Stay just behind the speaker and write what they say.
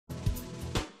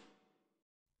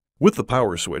With the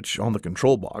power switch on the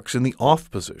control box in the off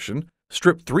position,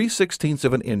 strip 3/16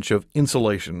 of an inch of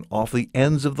insulation off the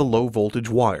ends of the low voltage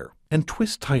wire and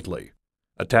twist tightly.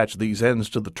 Attach these ends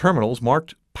to the terminals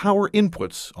marked Power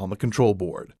Inputs on the control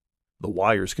board. The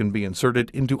wires can be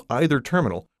inserted into either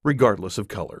terminal regardless of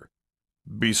color.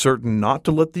 Be certain not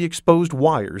to let the exposed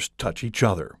wires touch each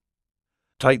other.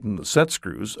 Tighten the set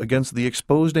screws against the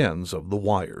exposed ends of the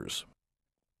wires.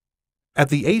 At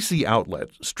the AC outlet,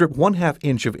 strip 1/2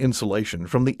 inch of insulation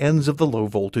from the ends of the low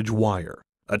voltage wire.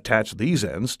 Attach these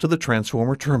ends to the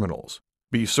transformer terminals.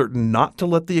 Be certain not to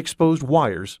let the exposed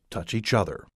wires touch each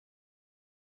other.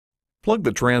 Plug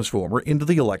the transformer into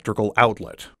the electrical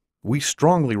outlet. We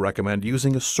strongly recommend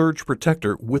using a surge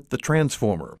protector with the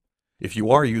transformer. If you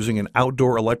are using an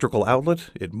outdoor electrical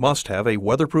outlet, it must have a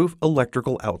weatherproof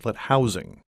electrical outlet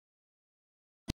housing.